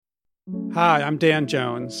Hi, I'm Dan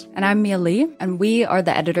Jones. And I'm Mia Lee, and we are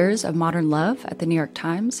the editors of Modern Love at the New York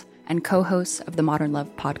Times and co-hosts of the Modern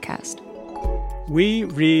Love podcast. We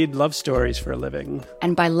read love stories for a living.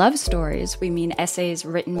 And by love stories, we mean essays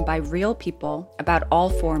written by real people about all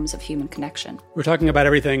forms of human connection. We're talking about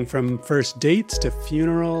everything from first dates to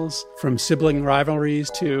funerals, from sibling rivalries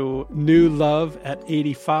to new love at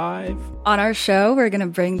 85. On our show, we're going to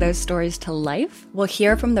bring those stories to life. We'll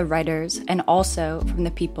hear from the writers and also from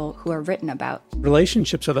the people who are written about.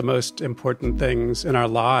 Relationships are the most important things in our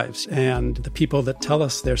lives, and the people that tell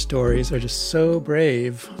us their stories are just so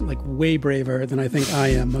brave, like way braver than I think I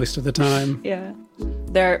am most of the time. Yeah.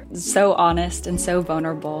 They're so honest and so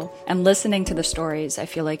vulnerable. And listening to the stories, I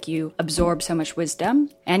feel like you absorb so much wisdom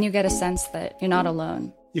and you get a sense that you're not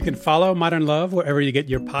alone. You can follow Modern Love wherever you get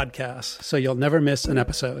your podcasts, so you'll never miss an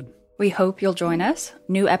episode. We hope you'll join us.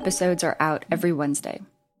 New episodes are out every Wednesday.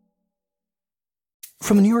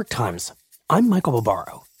 From the New York Times, I'm Michael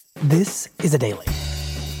Barbaro. This is A Daily.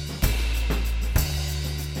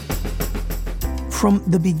 From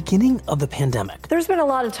the beginning of the pandemic, there's been a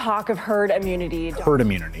lot of talk of herd immunity. Herd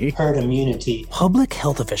immunity. Herd immunity. Public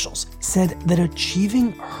health officials said that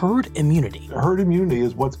achieving herd immunity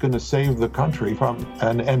is what's going to save the country from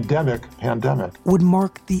an endemic pandemic. Would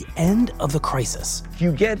mark the end of the crisis. If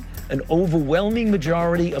you get an overwhelming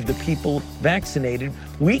majority of the people vaccinated,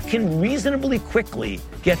 we can reasonably quickly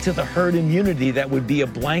get to the herd immunity that would be a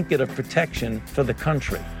blanket of protection for the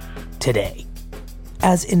country. Today,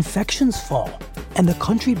 as infections fall and the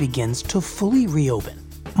country begins to fully reopen,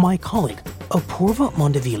 my colleague Apoorva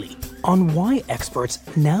Mondavili on why experts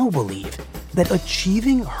now believe that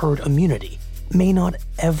achieving herd immunity may not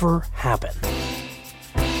ever happen.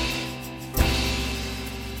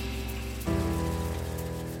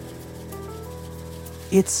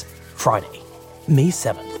 It's Friday, May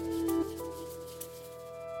 7th.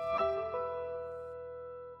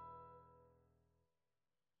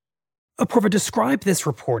 Apoorva, describe this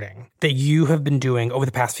reporting that you have been doing over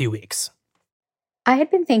the past few weeks. I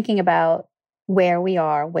had been thinking about where we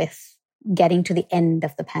are with getting to the end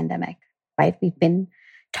of the pandemic, right? We've been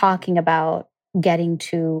talking about getting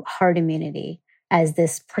to herd immunity as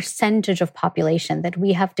this percentage of population that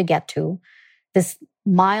we have to get to, this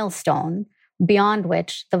milestone beyond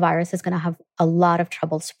which the virus is going to have a lot of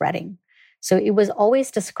trouble spreading. So it was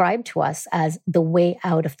always described to us as the way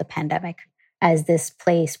out of the pandemic, as this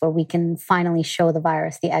place where we can finally show the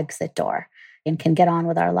virus the exit door and can get on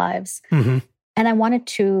with our lives. Mm-hmm. And I wanted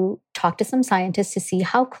to talk to some scientists to see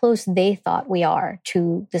how close they thought we are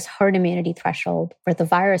to this herd immunity threshold where the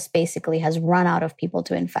virus basically has run out of people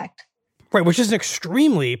to infect. Right, which is an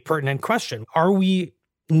extremely pertinent question. Are we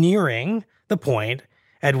nearing the point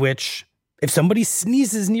at which if somebody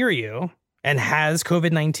sneezes near you and has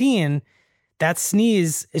COVID-19, that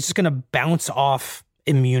sneeze is just going to bounce off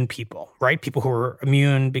immune people, right? People who are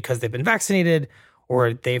immune because they've been vaccinated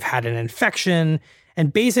or they've had an infection,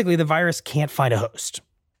 and basically the virus can't find a host.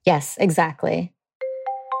 Yes, exactly.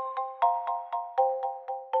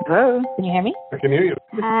 Hello, can you hear me? I can hear you.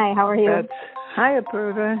 Hi, how are you? Hi,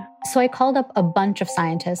 Apoorva. So I called up a bunch of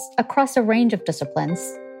scientists across a range of disciplines,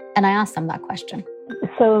 and I asked them that question.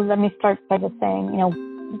 So let me start by just saying,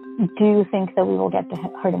 do you think that we will get to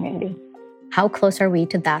herd immunity? How close are we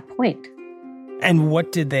to that point? And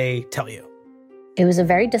what did they tell you? It was a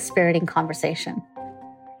very dispiriting conversation.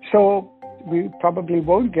 So we probably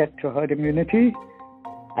won't get to herd immunity.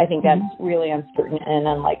 I think that's really uncertain and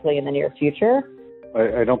unlikely in the near future.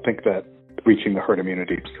 I don't think that reaching the herd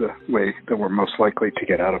immunity is the way that we're most likely to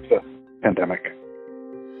get out of the pandemic.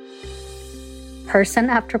 Person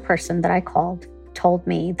after person that I called told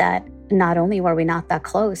me that not only were we not that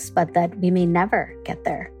close, but that we may never get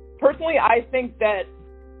there. Personally, I think that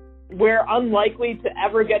we're unlikely to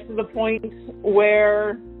ever get to the point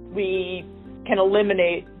where we can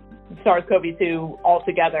eliminate SARS-CoV-2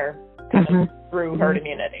 altogether through herd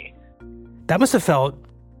immunity. That must have felt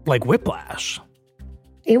like whiplash.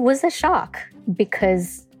 It was a shock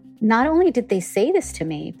because not only did they say this to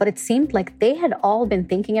me, but it seemed like they had all been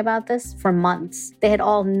thinking about this for months. They had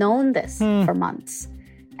all known this for months.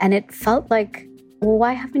 And it felt like, well,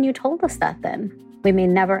 why haven't you told us that then? We may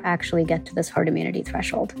never actually get to this herd immunity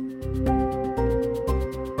threshold.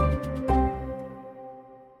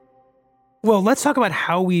 Well, let's talk about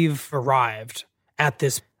how we've arrived at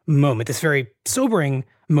this moment, this very sobering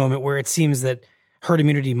moment where it seems that herd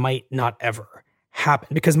immunity might not ever happen.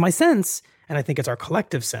 Because my sense, and I think it's our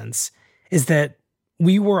collective sense, is that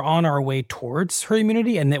we were on our way towards herd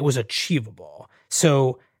immunity and it was achievable.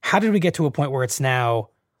 So how did we get to a point where it's now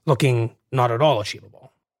looking not at all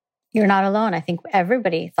achievable? You're not alone. I think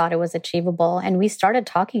everybody thought it was achievable. And we started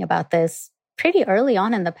talking about this pretty early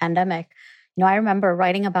on in the pandemic. I remember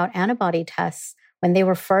writing about antibody tests when they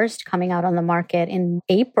were first coming out on the market in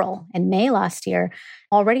April and May last year.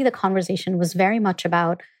 Already the conversation was very much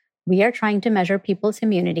about, we are trying to measure people's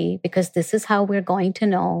immunity because this is how we're going to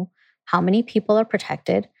know how many people are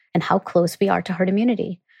protected and how close we are to herd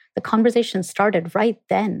immunity. The conversation started right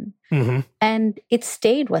then. Mm-hmm. And it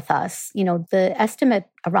stayed with us. The estimate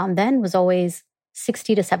around then was always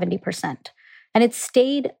 60 to 70%. And it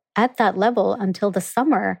stayed at that level until the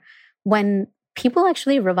summer when people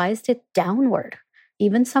actually revised it downward.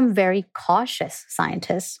 Even some very cautious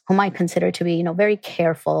scientists, whom I consider to be, very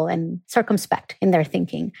careful and circumspect in their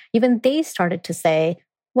thinking, even they started to say,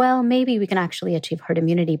 well, maybe we can actually achieve herd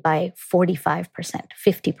immunity by 45%,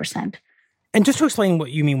 50%. And just to explain what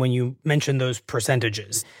you mean when you mention those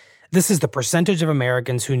percentages, this is the percentage of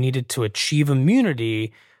Americans who needed to achieve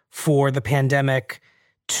immunity for the pandemic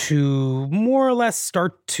to more or less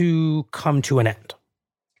start to come to an end.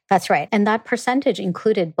 That's right. And that percentage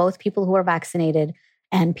included both people who were vaccinated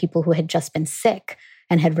and people who had just been sick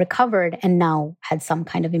and had recovered and now had some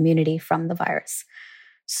kind of immunity from the virus.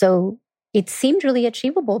 So it seemed really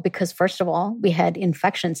achievable because, first of all, we had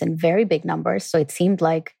infections in very big numbers. So it seemed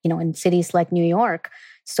like, in cities like New York,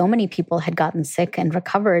 so many people had gotten sick and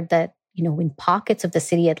recovered that, in pockets of the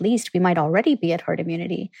city at least, we might already be at herd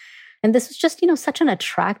immunity. And this was just, such an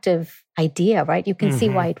attractive idea, right? You can see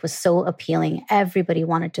why it was so appealing. Everybody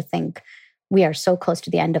wanted to think we are so close to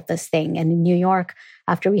the end of this thing. And in New York,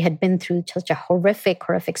 after we had been through such a horrific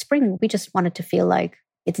spring, we just wanted to feel like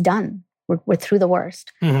it's done. We're through the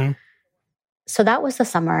worst. Mm-hmm. So that was the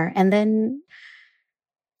summer. And then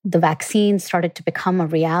the vaccine started to become a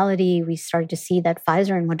reality. We started to see that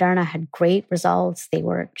Pfizer and Moderna had great results. They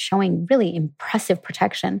were showing really impressive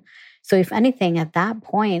protection. So if anything, at that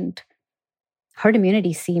point, herd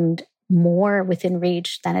immunity seemed more within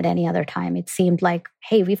reach than at any other time. It seemed like,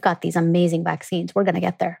 hey, we've got these amazing vaccines. We're going to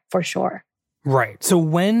get there for sure. Right. So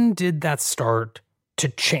when did that start to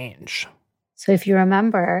change? So if you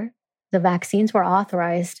remember, the vaccines were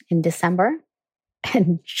authorized in December.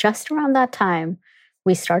 And just around that time,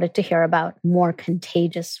 we started to hear about more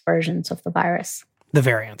contagious versions of the virus. The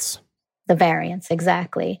variants. The variants,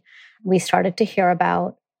 exactly. We started to hear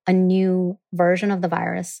about a new version of the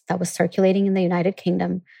virus that was circulating in the United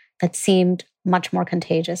Kingdom that seemed much more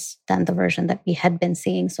contagious than the version that we had been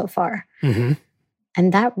seeing so far. Mm-hmm.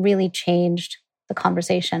 And that really changed the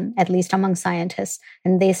conversation, at least among scientists.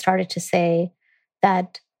 And they started to say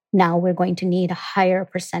that now we're going to need a higher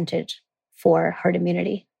percentage for herd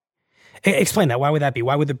immunity. Explain that. Why would that be?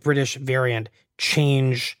 Why would the British variant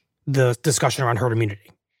change the discussion around herd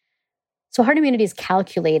immunity? So herd immunity is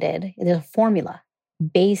calculated. There's a formula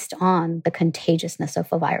based on the contagiousness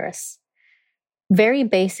of a virus. Very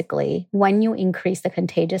basically, when you increase the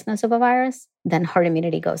contagiousness of a virus, then herd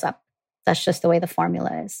immunity goes up. That's just the way the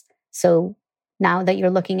formula is. So now that you're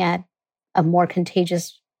looking at a more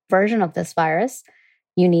contagious version of this virus,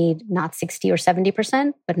 you need not 60 or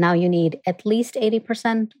 70%, but now you need at least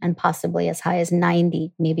 80% and possibly as high as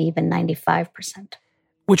 90, maybe even 95%.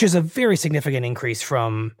 Which is a very significant increase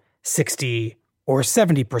from 60 or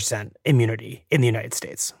 70% immunity in the United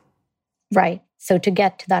States. Right. So to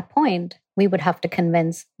get to that point, we would have to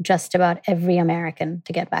convince just about every American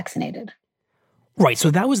to get vaccinated. Right.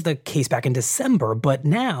 So that was the case back in December. But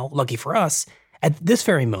now, lucky for us, at this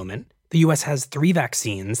very moment, the U.S. has 3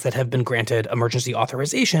 vaccines that have been granted emergency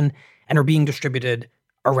authorization and are being distributed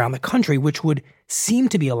around the country, which would seem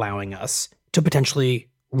to be allowing us to potentially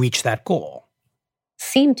reach that goal.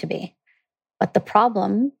 Seem to be. But the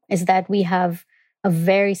problem is that we have a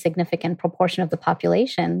very significant proportion of the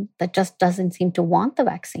population that just doesn't seem to want the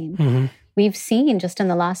vaccine. Mm-hmm. We've seen just in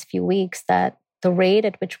the last few weeks that the rate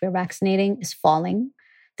at which we're vaccinating is falling.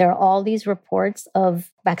 There are all these reports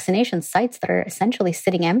of vaccination sites that are essentially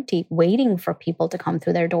sitting empty, waiting for people to come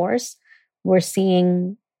through their doors. We're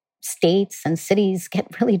seeing states and cities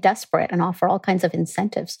get really desperate and offer all kinds of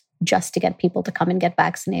incentives just to get people to come and get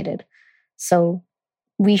vaccinated. So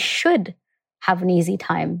we should have an easy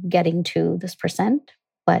time getting to this percent,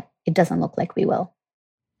 but it doesn't look like we will.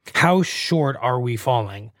 How short are we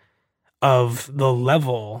falling of the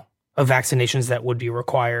level of vaccinations that would be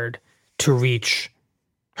required to reach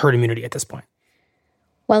herd immunity at this point?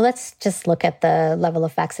 Well, let's just look at the level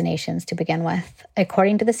of vaccinations to begin with.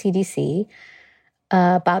 According to the CDC,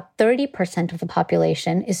 about 30% of the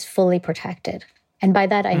population is fully protected. And by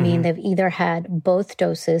that, I mean they've either had both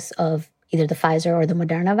doses of either the Pfizer or the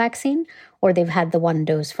Moderna vaccine, or they've had the one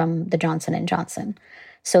dose from the Johnson & Johnson.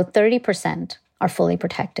 So 30% are fully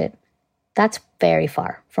protected. That's very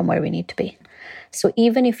far from where we need to be. So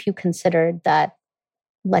even if you considered that,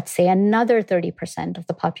 let's say another 30% of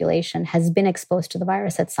the population has been exposed to the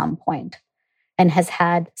virus at some point and has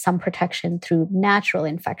had some protection through natural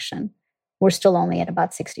infection, we're still only at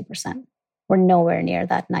about 60%. We're nowhere near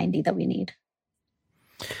that 90 that we need.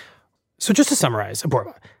 So just to summarize,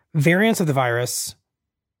 Apoorva, variants of the virus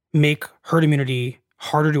make herd immunity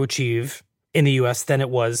harder to achieve in the US than it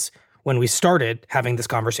was when we started having this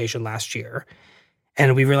conversation last year.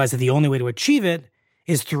 And we realized that the only way to achieve it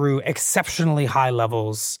is through exceptionally high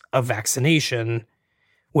levels of vaccination,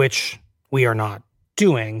 which we are not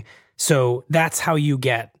doing. So that's how you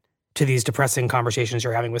get to these depressing conversations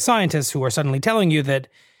you're having with scientists who are suddenly telling you that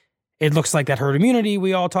it looks like that herd immunity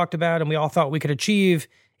we all talked about and we all thought we could achieve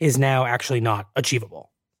is now actually not achievable.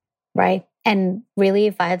 Right. And really,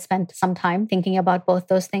 if I had spent some time thinking about both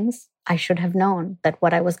those things, I should have known that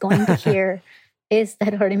what I was going to hear is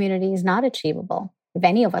that herd immunity is not achievable. If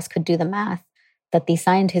any of us could do the math that these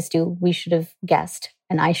scientists do, we should have guessed,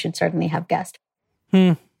 and I should certainly have guessed.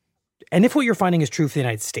 And if what you're finding is true for the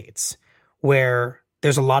United States, where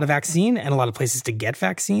there's a lot of vaccine and a lot of places to get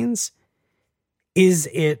vaccines, is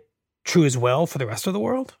it true as well for the rest of the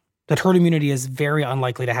world? That herd immunity is very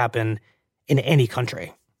unlikely to happen in any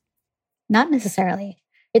country? Not necessarily.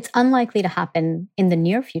 It's unlikely to happen in the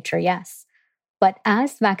near future, yes. But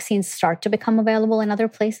as vaccines start to become available in other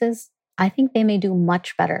places, I think they may do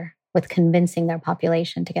much better with convincing their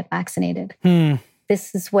population to get vaccinated.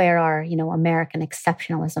 This is where our, American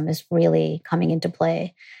exceptionalism is really coming into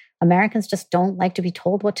play. Americans just don't like to be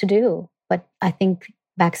told what to do. But I think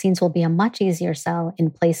vaccines will be a much easier sell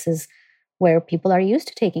in places where people are used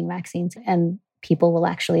to taking vaccines and people will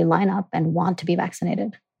actually line up and want to be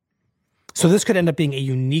vaccinated. So this could end up being a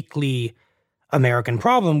uniquely American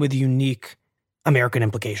problem with unique American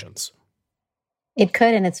implications. It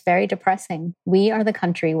could, and it's very depressing. We are the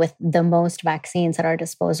country with the most vaccines at our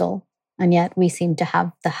disposal, and yet we seem to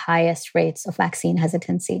have the highest rates of vaccine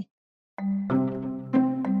hesitancy.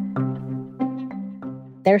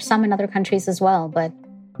 There's some in other countries as well, but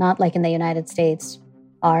not like in the United States.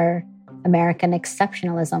 Our American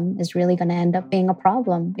exceptionalism is really going to end up being a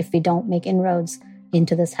problem if we don't make inroads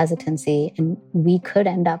into this hesitancy. And we could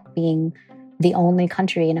end up being the only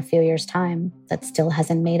country in a few years' time that still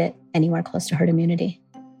hasn't made it anywhere close to herd immunity.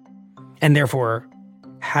 And therefore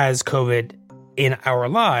has COVID in our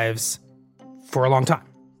lives for a long time.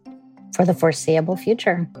 For the foreseeable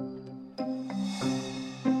future.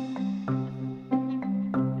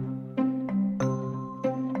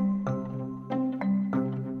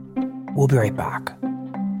 We'll be right back.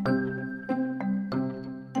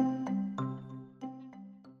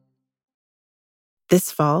 This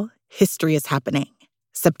fall, history is happening.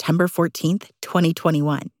 September 14th,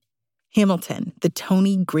 2021. Hamilton, the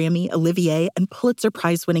Tony, Grammy, Olivier, and Pulitzer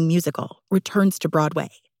Prize-winning musical, returns to Broadway.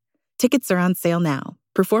 Tickets are on sale now.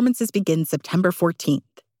 Performances begin September 14th.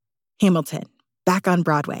 Hamilton, back on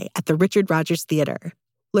Broadway at the Richard Rodgers Theater.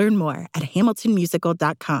 Learn more at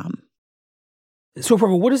hamiltonmusical.com. So,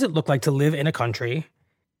 Apoorva, what does it look like to live in a country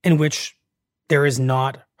in which there is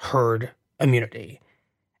not herd immunity?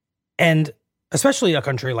 And especially a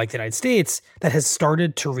country like the United States that has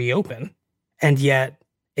started to reopen and yet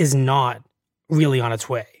is not really on its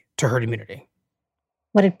way to herd immunity.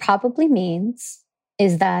 What it probably means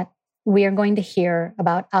is that we are going to hear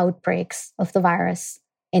about outbreaks of the virus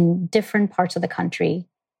in different parts of the country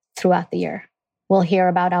throughout the year. We'll hear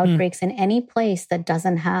about outbreaks in any place that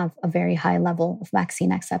doesn't have a very high level of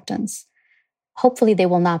vaccine acceptance. Hopefully, they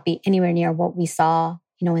will not be anywhere near what we saw,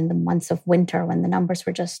 in the months of winter when the numbers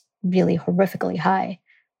were just really horrifically high.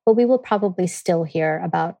 But we will probably still hear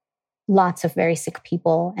about lots of very sick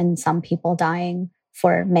people and some people dying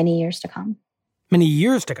for many years to come. Many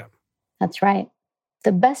years to come. That's right.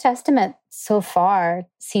 The best estimate so far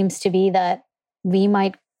seems to be that we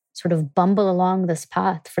might sort of bumble along this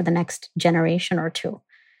path for the next generation or two.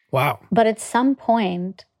 Wow. But at some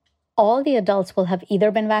point, all the adults will have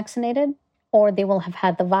either been vaccinated or they will have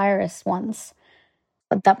had the virus once.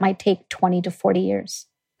 But that might take 20 to 40 years.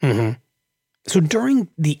 Mm-hmm. So during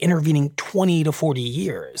the intervening 20 to 40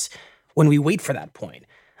 years, when we wait for that point,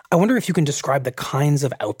 I wonder if you can describe the kinds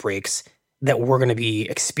of outbreaks that we're going to be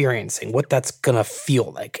experiencing, what that's going to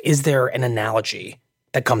feel like. Is there an analogy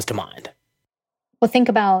that comes to mind? Well, think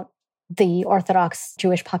about the Orthodox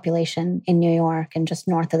Jewish population in New York and just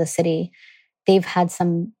north of the city. They've had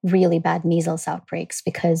some really bad measles outbreaks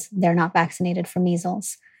because they're not vaccinated for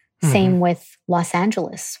measles. Mm-hmm. Same with Los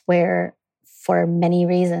Angeles, where for many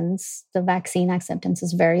reasons, the vaccine acceptance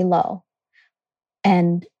is very low.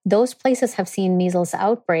 And those places have seen measles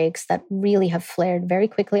outbreaks that really have flared very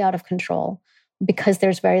quickly out of control because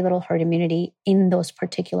there's very little herd immunity in those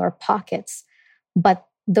particular pockets. But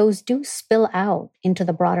those do spill out into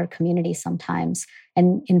the broader community sometimes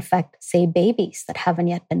and infect, say, babies that haven't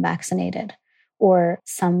yet been vaccinated, or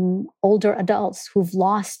some older adults who've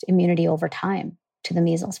lost immunity over time to the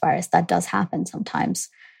measles virus. That does happen sometimes.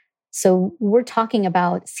 So we're talking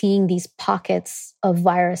about seeing these pockets of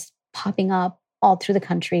virus popping up all through the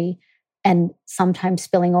country and sometimes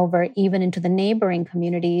spilling over even into the neighboring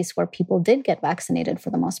communities where people did get vaccinated for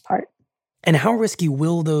the most part. And how risky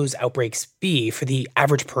will those outbreaks be for the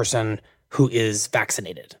average person who is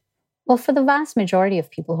vaccinated? Well, for the vast majority of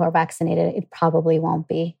people who are vaccinated, it probably won't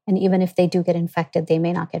be. And even if they do get infected, they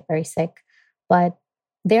may not get very sick. But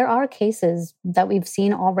there are cases that we've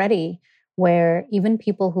seen already where even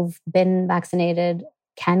people who've been vaccinated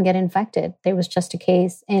can get infected. There was just a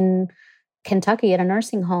case in Kentucky at a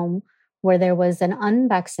nursing home where there was an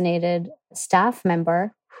unvaccinated staff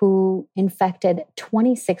member who infected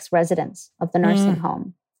 26 residents of the nursing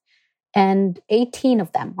home. And 18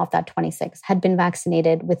 of them, of that 26, had been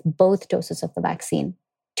vaccinated with both doses of the vaccine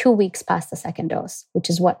 2 weeks past the second dose, which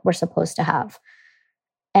is what we're supposed to have.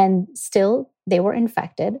 And still, they were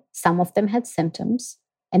infected. Some of them had symptoms,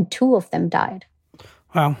 and 2 of them died.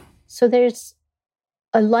 Wow. So there's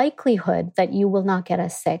a likelihood that you will not get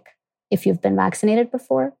as sick if you've been vaccinated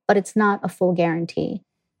before, but it's not a full guarantee.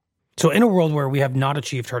 So in a world where we have not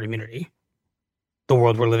achieved herd immunity, the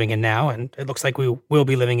world we're living in now, and it looks like we will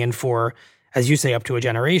be living in for, as you say, up to a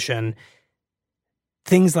generation,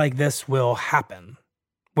 things like this will happen,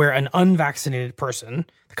 where an unvaccinated person,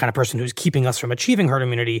 the kind of person who's keeping us from achieving herd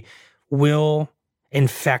immunity, will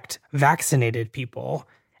infect vaccinated people,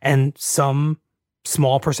 and some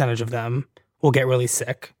small percentage of them will get really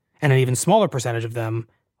sick, and an even smaller percentage of them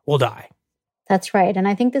will die. That's right. And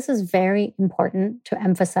I think this is very important to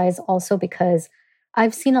emphasize also because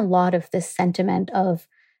I've seen a lot of this sentiment of,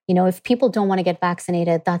 if people don't want to get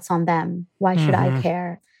vaccinated, that's on them. Why should I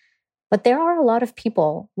care? But there are a lot of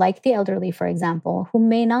people, like the elderly, for example, who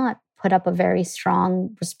may not put up a very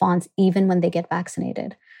strong response even when they get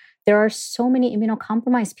vaccinated. There are so many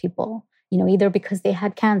immunocompromised people, either because they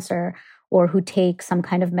had cancer or who take some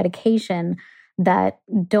kind of medication that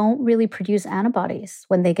don't really produce antibodies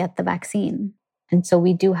when they get the vaccine. And so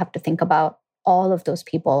we do have to think about all of those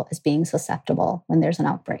people as being susceptible when there's an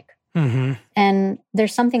outbreak. And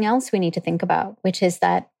there's something else we need to think about, which is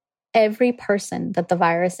that every person that the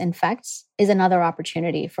virus infects is another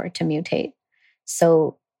opportunity for it to mutate.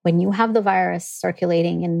 So when you have the virus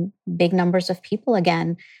circulating in big numbers of people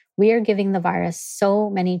again, we are giving the virus so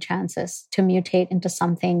many chances to mutate into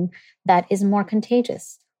something that is more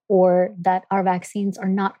contagious or that our vaccines are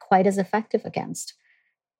not quite as effective against.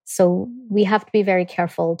 So we have to be very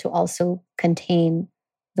careful to also contain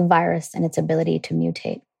the virus and its ability to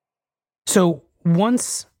mutate. So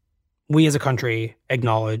once we as a country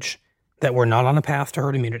acknowledge that we're not on a path to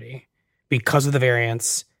herd immunity because of the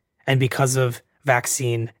variants and because of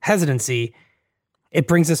vaccine hesitancy, it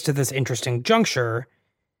brings us to this interesting juncture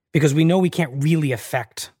because we know we can't really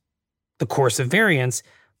affect the course of variants,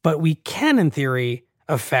 but we can, in theory,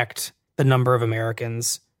 affect the number of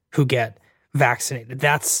Americans who get vaccinated.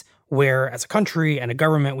 That's where, as a country and a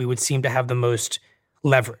government, we would seem to have the most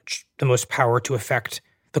leverage, the most power to affect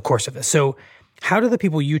the course of this. So how do the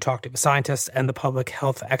people you talk to, the scientists and the public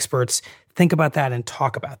health experts, think about that and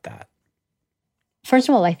talk about that? First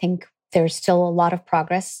of all, I think there's still a lot of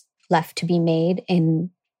progress left to be made in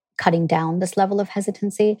cutting down this level of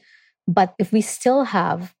hesitancy. But if we still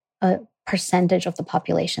have a percentage of the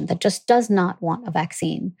population that just does not want a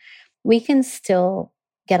vaccine, we can still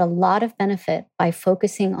get a lot of benefit by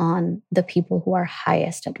focusing on the people who are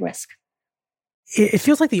highest at risk. It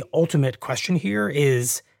feels like the ultimate question here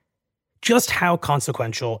is just how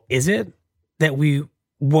consequential is it that we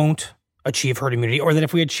won't achieve herd immunity, or that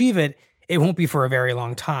if we achieve it, it won't be for a very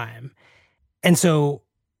long time. And so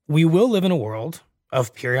we will live in a world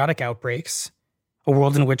of periodic outbreaks, a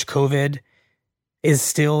world in which COVID is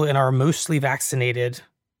still in our mostly vaccinated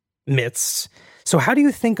midst. So how do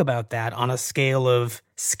you think about that on a scale of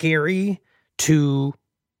scary to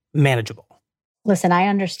manageable? Listen, I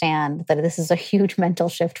understand that this is a huge mental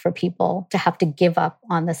shift for people to have to give up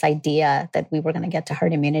on this idea that we were going to get to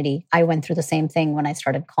herd immunity. I went through the same thing when I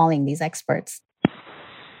started calling these experts.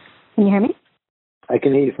 Can you hear me? I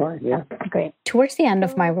can hear you fine, yeah. Great. Towards the end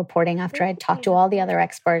of my reporting, after I'd talked to all the other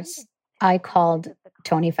experts, I called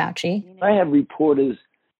Tony Fauci. I have reporters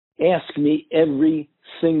ask me every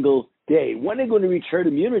single day, when are they going to reach herd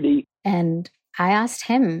immunity? And I asked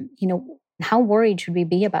him, how worried should we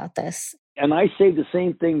be about this? And I say the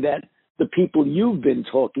same thing that the people you've been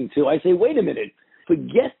talking to. I say, wait a minute,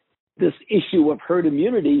 forget this issue of herd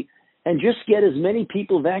immunity and just get as many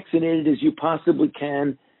people vaccinated as you possibly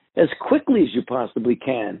can, as quickly as you possibly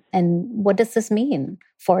can. And what does this mean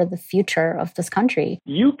for the future of this country?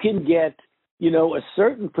 You can get, a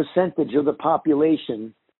certain percentage of the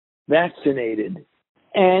population vaccinated.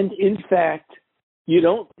 And in fact, you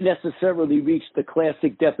don't necessarily reach the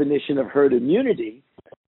classic definition of herd immunity,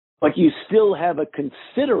 but you still have a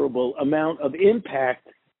considerable amount of impact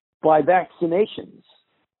by vaccinations.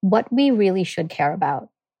 What we really should care about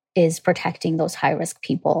is protecting those high-risk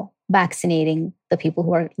people, vaccinating the people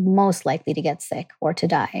who are most likely to get sick or to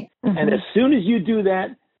die. And as soon as you do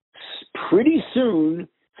that, pretty soon,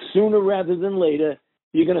 sooner rather than later,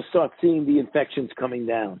 you're going to start seeing the infections coming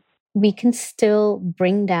down. We can still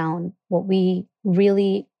bring down what we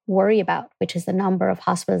really worry about, which is the number of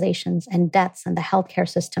hospitalizations and deaths and the healthcare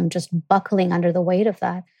system just buckling under the weight of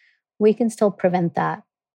that. We can still prevent that.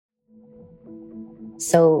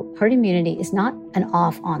 So herd immunity is not an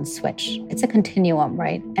off-on switch. It's a continuum,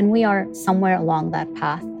 right? And we are somewhere along that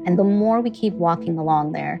path. And the more we keep walking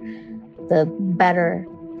along there, the better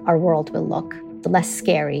our world will look, the less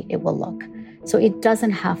scary it will look. So it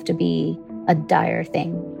doesn't have to be a dire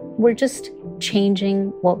thing. We're just changing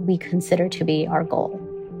what we consider to be our goal.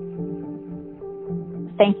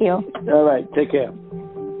 Thank you. All right, take care.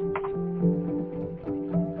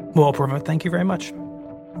 Well, Apurva, thank you very much.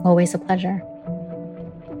 Always a pleasure.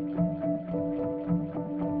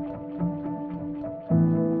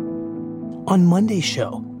 On Monday's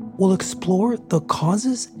show, we'll explore the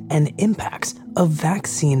causes and impacts of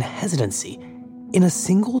vaccine hesitancy in a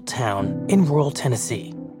single town in rural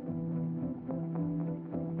Tennessee.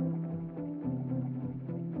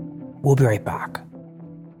 We'll be right back.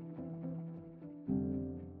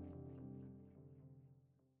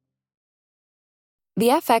 The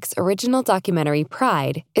FX original documentary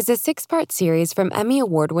Pride is a 6-part series from Emmy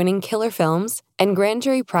Award-winning Killer Films and Grand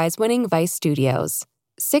Jury Prize-winning Vice Studios.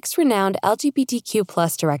 6 renowned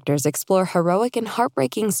LGBTQ+ directors explore heroic and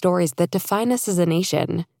heartbreaking stories that define us as a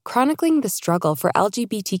nation, chronicling the struggle for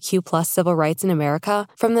LGBTQ+ civil rights in America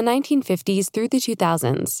from the 1950s through the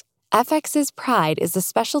 2000s. FX's Pride is a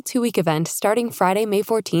special 2-week event starting Friday, May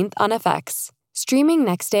 14th on FX. Streaming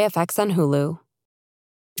next day FX on Hulu.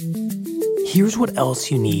 Here's what else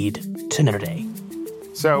you need to know today.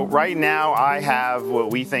 So right now I have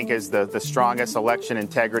what we think is the strongest election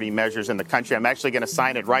integrity measures in the country. I'm actually going to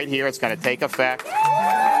sign it right here. It's going to take effect. So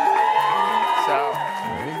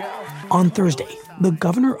there you go. On Thursday, the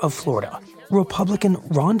governor of Florida, Republican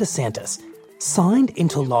Ron DeSantis, signed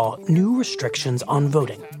into law new restrictions on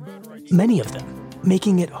voting, many of them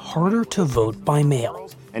making it harder to vote by mail.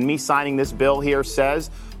 And me signing this bill here says,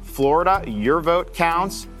 Florida, your vote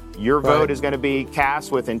counts. Your vote is going to be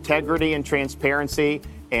cast with integrity and transparency,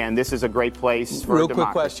 and this is a great place for Real a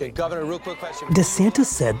democracy. quick question. Governor, real quick question. DeSantis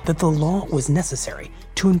said that the law was necessary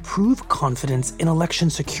to improve confidence in election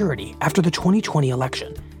security after the 2020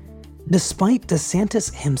 election, despite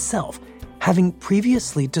DeSantis himself having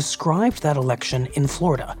previously described that election in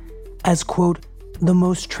Florida as, quote, the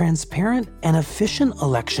most transparent and efficient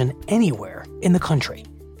election anywhere in the country.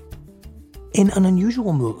 In an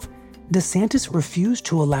unusual move, DeSantis refused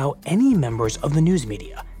to allow any members of the news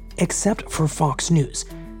media, except for Fox News,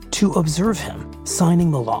 to observe him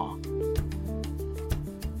signing the law.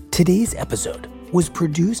 Today's episode was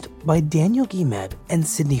produced by Daniel Guillemette and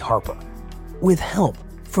Sydney Harper, with help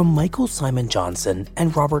from Michael Simon Johnson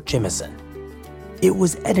and Robert Jimison. It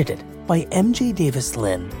was edited by MJ Davis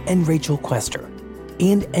Lynn and Rachel Quester,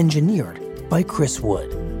 and engineered by Chris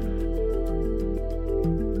Wood.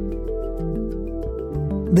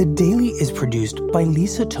 The Daily is produced by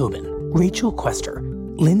Lisa Tobin, Rachel Quester,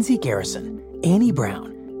 Lindsay Garrison, Annie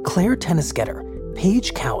Brown, Claire Tennisgetter,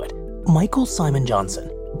 Paige Cowett, Michael Simon Johnson,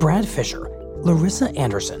 Brad Fisher, Larissa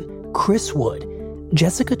Anderson, Chris Wood,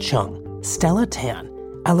 Jessica Chung, Stella Tan,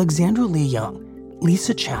 Alexandra Lee Young,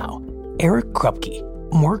 Lisa Chow, Eric Krupke,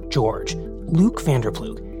 Mark George, Luke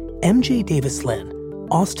Vanderplug, MJ Davis Lynn,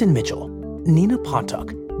 Austin Mitchell, Nina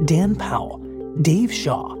Potuk, Dan Powell, Dave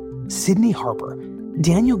Shaw, Sydney Harper,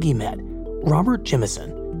 Daniel Guillemette, Robert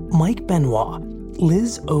Jimison, Mike Benoit,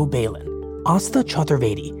 Liz O'Balin, Asta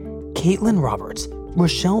Chaturvedi, Caitlin Roberts,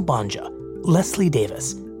 Rochelle Banja, Leslie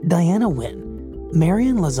Davis, Diana Wynn,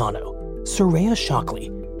 Marian Lozano, Soraya Shockley,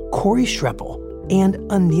 Corey Schreppel, and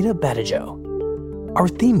Anita Badajo. Our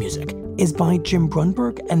theme music is by Jim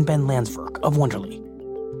Brunberg and Ben Landsverk of Wonderly.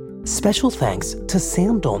 Special thanks to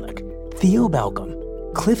Sam Dolnick, Theo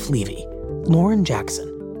Balcom, Cliff Levy, Lauren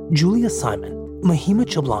Jackson, Julia Simon, Mahima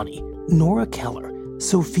Chablani, Nora Keller,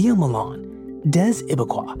 Sophia Milan, Des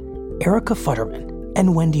Ibuqua, Erica Futterman,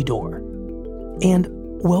 and Wendy Dorr. And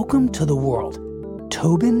welcome to the world,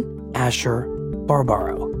 Tobin Asher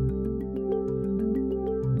Barbaro.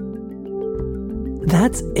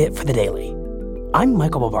 That's it for the Daily. I'm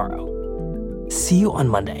Michael Barbaro. See you on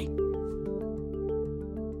Monday.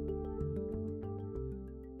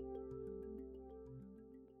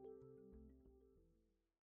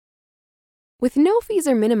 With no fees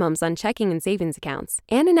or minimums on checking and savings accounts,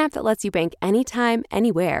 and an app that lets you bank anytime,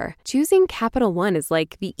 anywhere, choosing Capital One is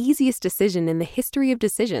like the easiest decision in the history of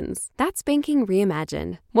decisions. That's banking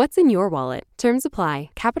reimagined. What's in your wallet? Terms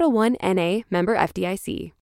apply. Capital One N.A. member FDIC.